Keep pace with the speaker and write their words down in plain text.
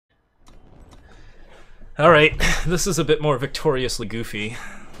Alright, this is a bit more victoriously goofy.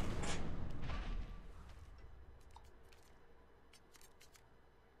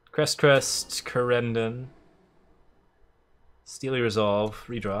 Crest, Corendon. Steely Resolve,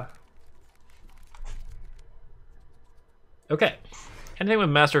 redraw. Okay. Anything with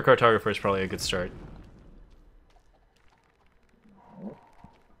Master Cartographer is probably a good start.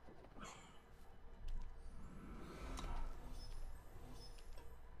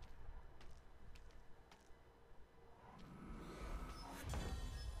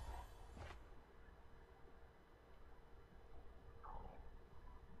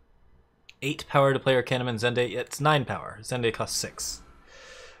 Eight power to play Arcanum and Zende. Yeah, it's 9 power. Zende costs 6.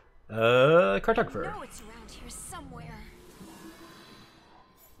 Cartographer. I know it's around here somewhere.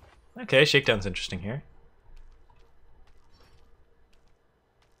 Okay, Shakedown's interesting here.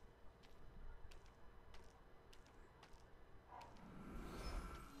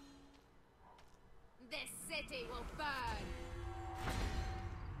 This city will burn.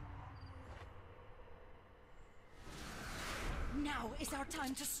 Now is our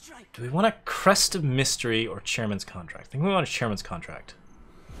time to strike. Do we want a Crest of Mystery or Chairman's Contract? I think we want a Chairman's Contract.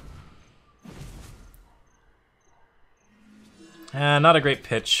 Not a great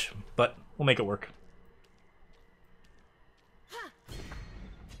pitch, but we'll make it work. Not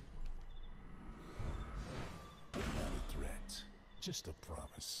a threat, just a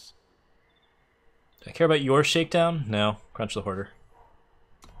promise. Do I care about your Shakedown? No. Crunch the Hoarder.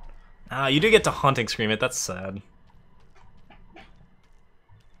 Ah, you do get to Haunting Scream it. That's sad.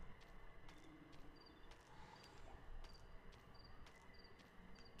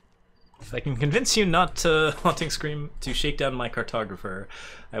 If I can convince you not to Haunting Scream to shake down my Cartographer,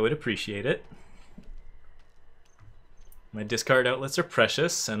 I would appreciate it. My discard outlets are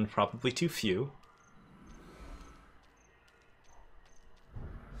precious and probably too few.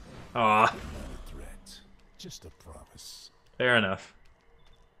 Aw. Not a threat, just a promise. Fair enough.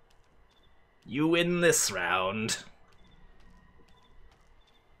 You win this round.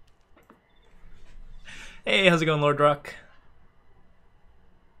 Hey, how's it going, Lord Rock?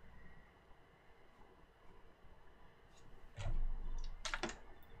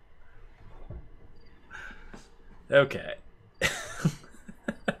 Okay.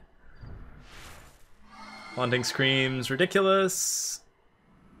 Haunting Scream's ridiculous.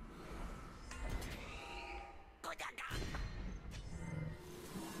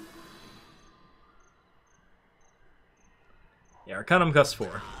 Yeah, Arcanum costs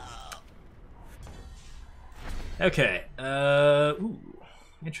 4. Okay, ooh,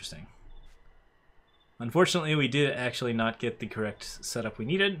 interesting. Unfortunately, we did actually not get the correct setup we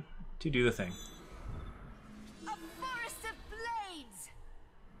needed to do the thing.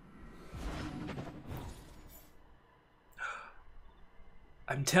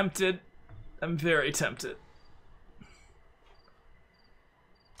 I'm tempted. I'm very tempted.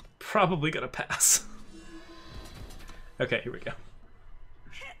 Probably gonna pass. Okay, here we go.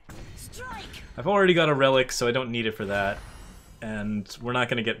 Strike. I've already got a relic, so I don't need it for that. And we're not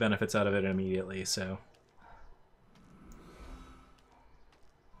gonna get benefits out of it immediately, so.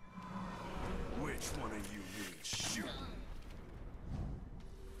 Which one of you will shoot?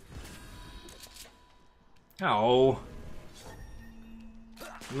 Oh.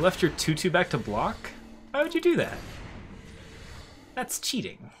 You left your 2/2 back to block? Why would you do that? That's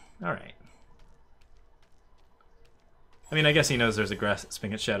cheating. Alright. I mean, I guess he knows there's a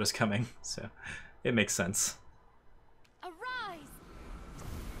Grasping at Shadows coming, so it makes sense. Arise!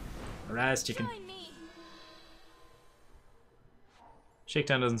 Arise, chicken. Join me.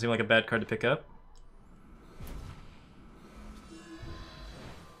 Shakedown doesn't seem like a bad card to pick up.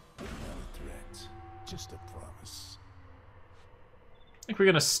 Not a threat, just a promise. I think we're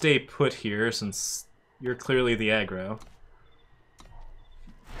gonna stay put here since you're clearly the aggro.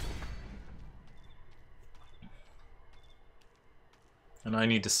 And I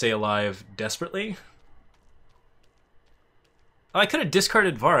need to stay alive desperately. Oh, I could have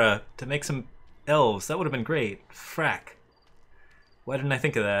discarded Vara to make some elves. That would have been great. Frack. Why didn't I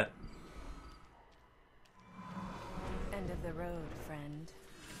think of that? End of the road, friend.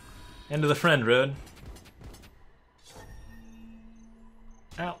 End of the friend road.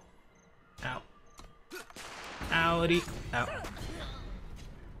 Ow. Ow. Oughty. Ow.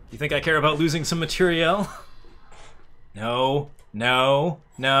 You think I care about losing some material? No. No.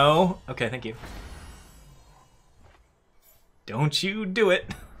 No. Okay, thank you. Don't you do it.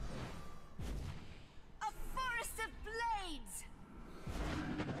 A forest of blades.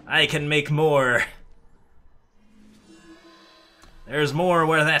 I can make more. There's more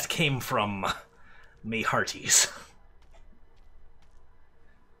where that came from. Me hearties.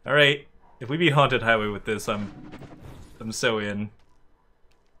 Alright, If we beat Haunted Highway with this, I'm so in.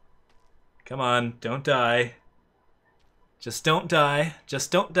 Come on, don't die. Just don't die.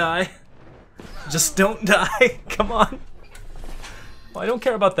 Just don't die. Just don't die. Come on. Well, I don't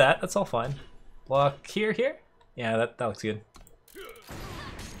care about that. That's all fine. Block here, here? Yeah, that looks good.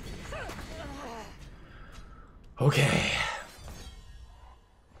 Okay.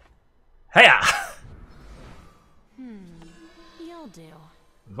 Hiya! You'll do.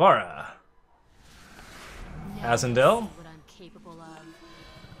 Vara. Azindel. What I'm capable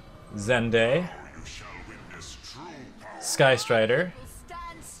of. Zende. Skystrider. Will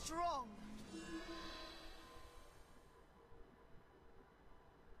stand strong.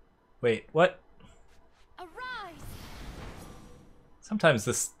 Wait, what? Arise. Sometimes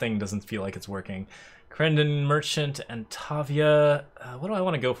this thing doesn't feel like it's working. Crendon, Merchant, and Tavia. What do I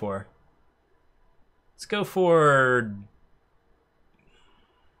want to go for? Let's go for...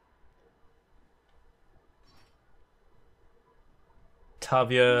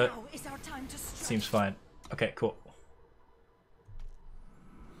 Tavia. Now is our time to strike. Seems fine. Okay, cool.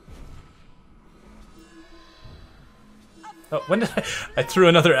 Oh, when did I threw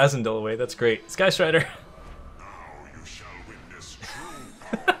another Azindel away. That's great. Skystrider.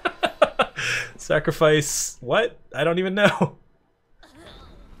 Sacrifice what? I don't even know.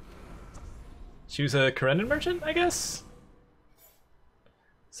 Choose a Crendon Merchant, I guess?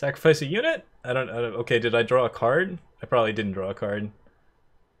 Sacrifice a unit? I don't okay, did I draw a card? I probably didn't draw a card.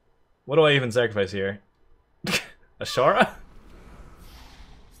 What do I even sacrifice here? Ashara?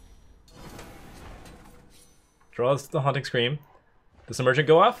 Draws the Haunting Scream. Does the Merchant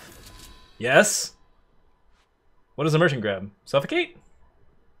go off? Yes. What does the Merchant grab? Suffocate?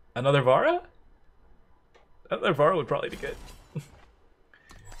 Another Vara? Another Vara would probably be good.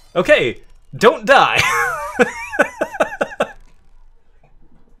 Okay, don't die!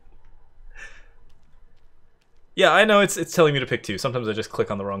 Yeah, I know it's telling me to pick two. Sometimes I just click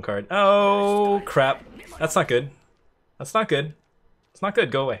on the wrong card. Oh, crap. That's not good. That's not good. It's not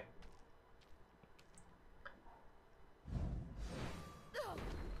good. Go away.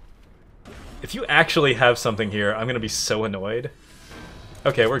 If you actually have something here, I'm gonna be so annoyed.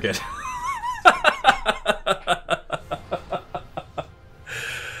 Okay, we're good.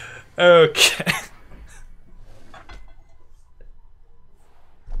 Okay.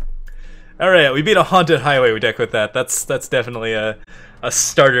 Alright, we beat a Haunted Highway deck with that. That's definitely a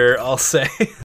starter, I'll say.